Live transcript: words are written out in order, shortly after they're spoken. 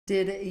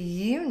Did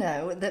you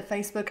know that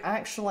Facebook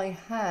actually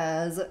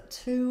has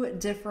two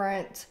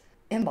different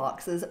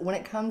inboxes when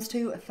it comes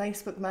to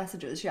Facebook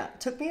messages? Yeah, it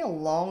took me a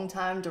long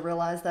time to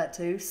realize that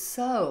too.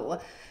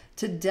 So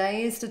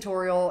today's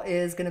tutorial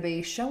is going to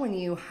be showing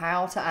you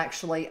how to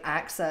actually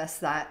access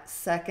that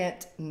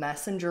second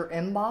messenger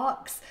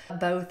inbox,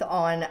 both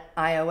on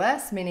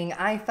iOS, meaning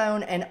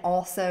iPhone, and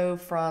also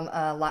from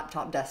a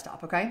laptop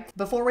desktop, okay?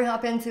 Before we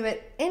hop into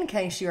it, in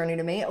case you are new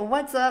to me,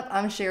 what's up?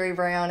 I'm Sherri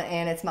Brown,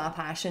 and it's my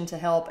passion to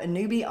help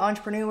newbie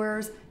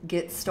entrepreneurs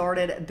get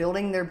started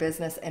building their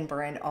business and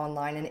brand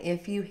online. And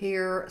if you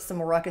hear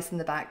some ruckus in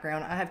the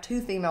background, I have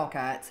two female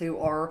cats who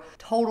are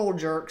total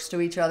jerks to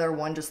each other.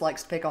 One just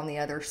likes to pick on the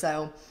other.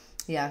 So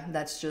yeah,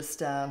 that's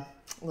just a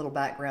little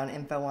background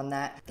info on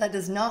that. That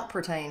does not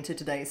pertain to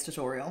today's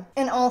tutorial.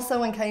 And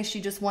also, in case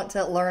you just want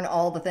to learn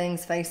all the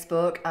things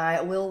Facebook, I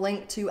will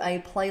link to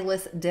a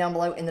playlist down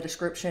below in the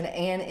description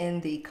and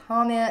in the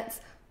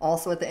comments,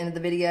 also at the end of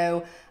the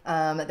video,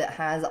 that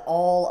has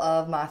all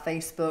of my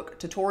Facebook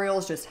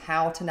tutorials, just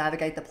how to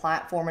navigate the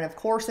platform. And of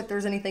course, if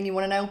there's anything you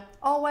want to know,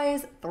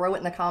 always throw it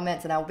in the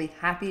comments and I will be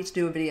happy to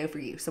do a video for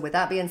you. So with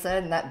that being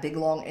said, and that big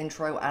long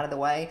intro out of the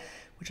way,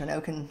 which I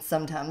know can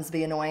sometimes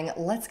be annoying,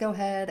 let's go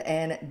ahead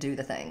and do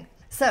the thing.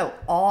 So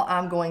all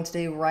I'm going to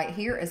do right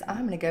here is I'm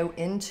going to go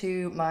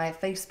into my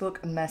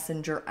Facebook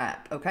Messenger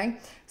app, okay?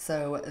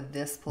 So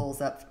this pulls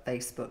up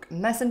Facebook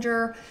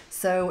Messenger.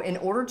 So in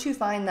order to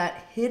find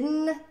that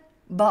hidden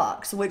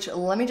box, which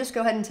let me just go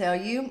ahead and tell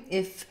you,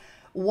 if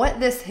what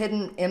this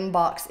hidden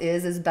inbox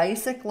is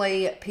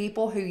basically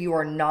people who you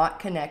are not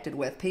connected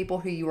with, people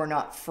who you are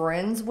not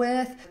friends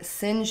with,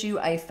 sends you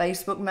a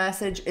Facebook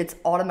message, it's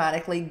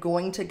automatically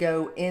going to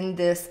go in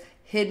this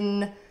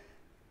hidden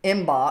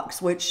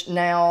inbox, which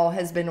now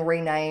has been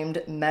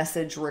renamed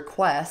message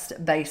request,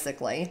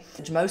 basically.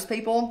 Most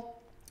people,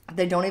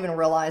 they don't even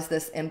realize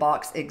this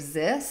inbox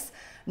exists.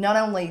 Not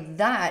only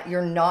that,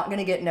 you're not going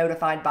to get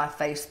notified by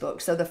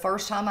Facebook. So the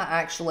first time I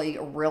actually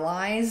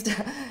realized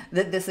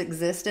that this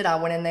existed,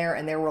 I went in there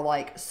and there were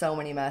like so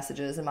many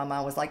messages and my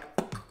mind was like,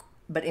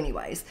 but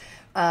anyways,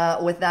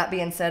 with that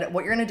being said,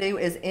 what you're going to do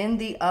is in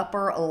the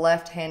upper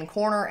left hand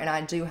corner, and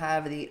I do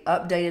have the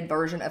updated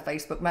version of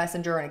Facebook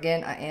Messenger, and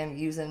again, I am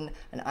using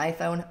an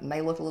iPhone. It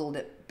may look a little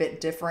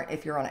bit different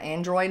if you're on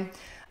Android.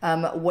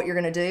 What you're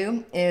going to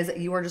do is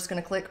you are just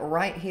going to click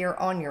right here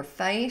on your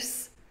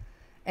face.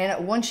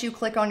 And once you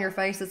click on your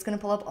face, it's going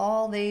to pull up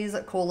all these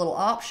cool little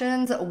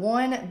options.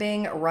 One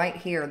being right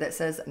here that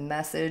says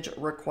message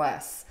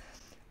requests.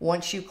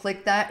 Once you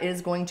click that, it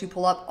is going to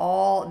pull up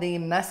all the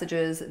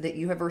messages that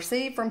you have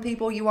received from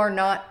people you are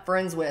not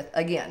friends with.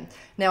 Again,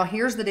 now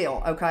here's the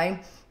deal,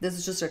 okay? This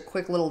is just a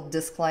quick little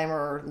disclaimer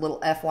or little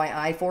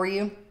FYI for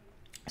you.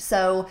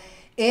 So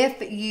if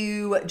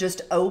you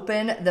just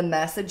open the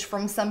message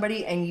from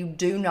somebody and you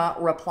do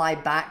not reply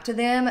back to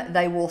them,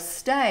 they will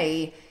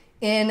stay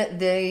in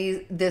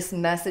this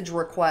message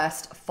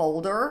request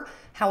folder.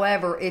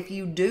 However, if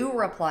you do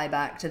reply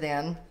back to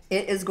them,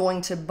 it is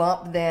going to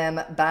bump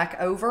them back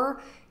over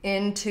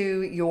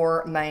into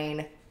your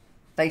main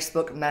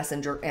Facebook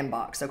Messenger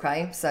inbox,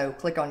 okay? So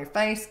click on your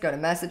face, go to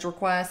message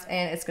request,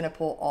 and it's gonna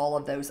pull all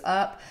of those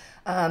up.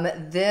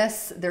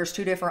 There's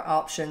two different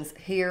options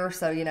here.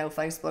 So, you know,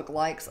 Facebook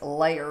likes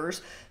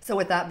layers. So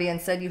with that being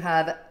said, you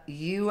have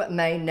you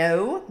may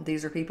know.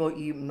 These are people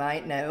you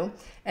might know.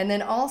 And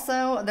then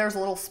also there's a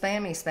little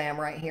spammy spam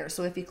right here.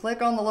 So if you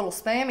click on the little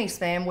spammy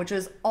spam, which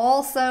is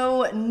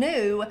also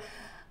new,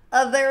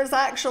 there's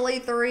actually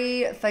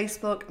 3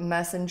 Facebook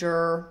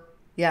Messenger,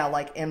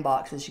 like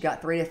inboxes. You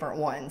got 3 different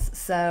ones.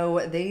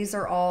 So these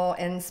are all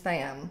in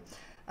spam.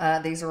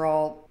 These are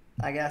all,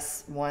 I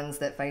guess, ones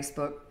that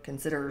Facebook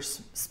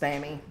considers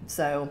spammy.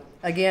 So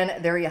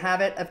again, there you have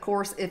it. Of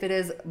course, if it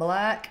is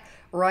black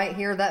right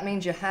here, that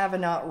means you have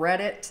not read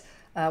it,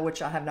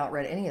 which I have not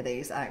read any of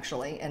these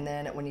actually. And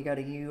then when you go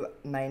to you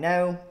may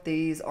know,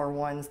 these are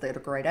ones that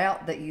are grayed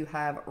out that you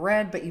have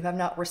read, but you have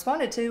not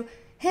responded to,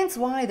 hence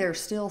why they're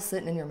still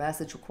sitting in your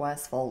message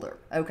request folder.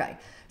 Okay,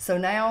 so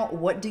now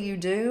what do you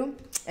do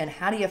and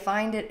how do you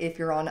find it if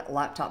you're on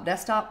laptop,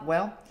 desktop?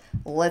 Well,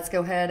 let's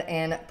go ahead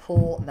and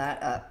pull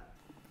that up.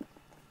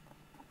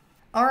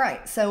 All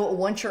right, so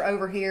once you're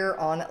over here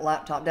on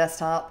laptop,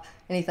 desktop,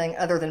 anything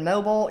other than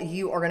mobile,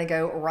 you are going to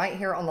go right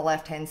here on the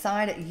left-hand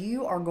side.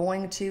 You are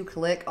going to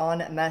click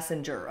on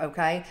Messenger,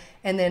 okay?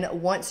 And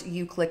then once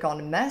you click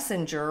on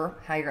Messenger,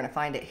 how you're going to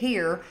find it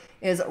here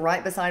is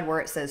right beside where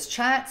it says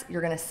Chats,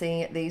 you're going to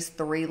see these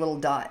 3 little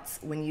dots.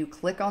 When you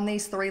click on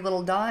these 3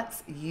 little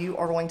dots, you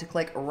are going to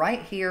click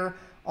right here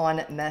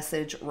on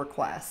Message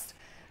Request.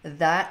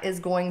 That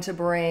is going to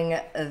bring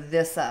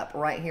this up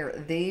right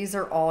here. These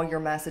are all your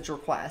message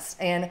requests.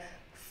 And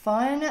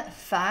fun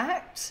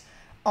fact,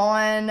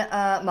 on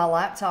my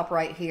laptop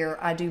right here,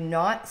 I do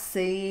not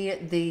see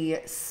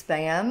the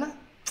spam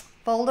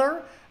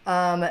folder.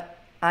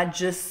 I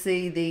just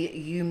see the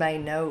you may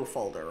know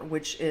folder,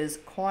 which is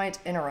quite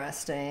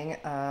interesting.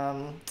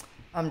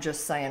 I'm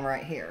just saying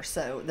right here.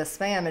 So the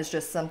spam is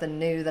just something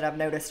new that I've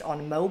noticed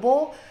on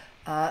mobile.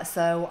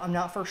 So I'm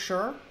not for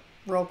sure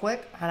real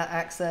quick how to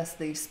access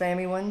the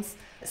spammy ones.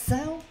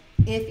 So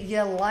if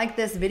you like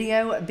this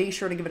video, be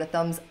sure to give it a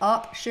thumbs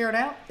up, share it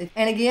out.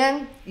 And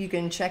again, you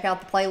can check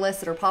out the playlists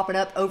that are popping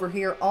up over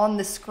here on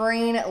the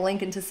screen,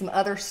 linking to some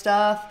other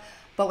stuff.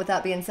 But with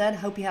that being said,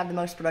 hope you have the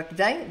most productive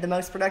day, the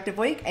most productive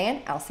week,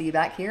 and I'll see you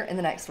back here in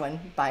the next one.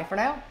 Bye for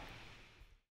now.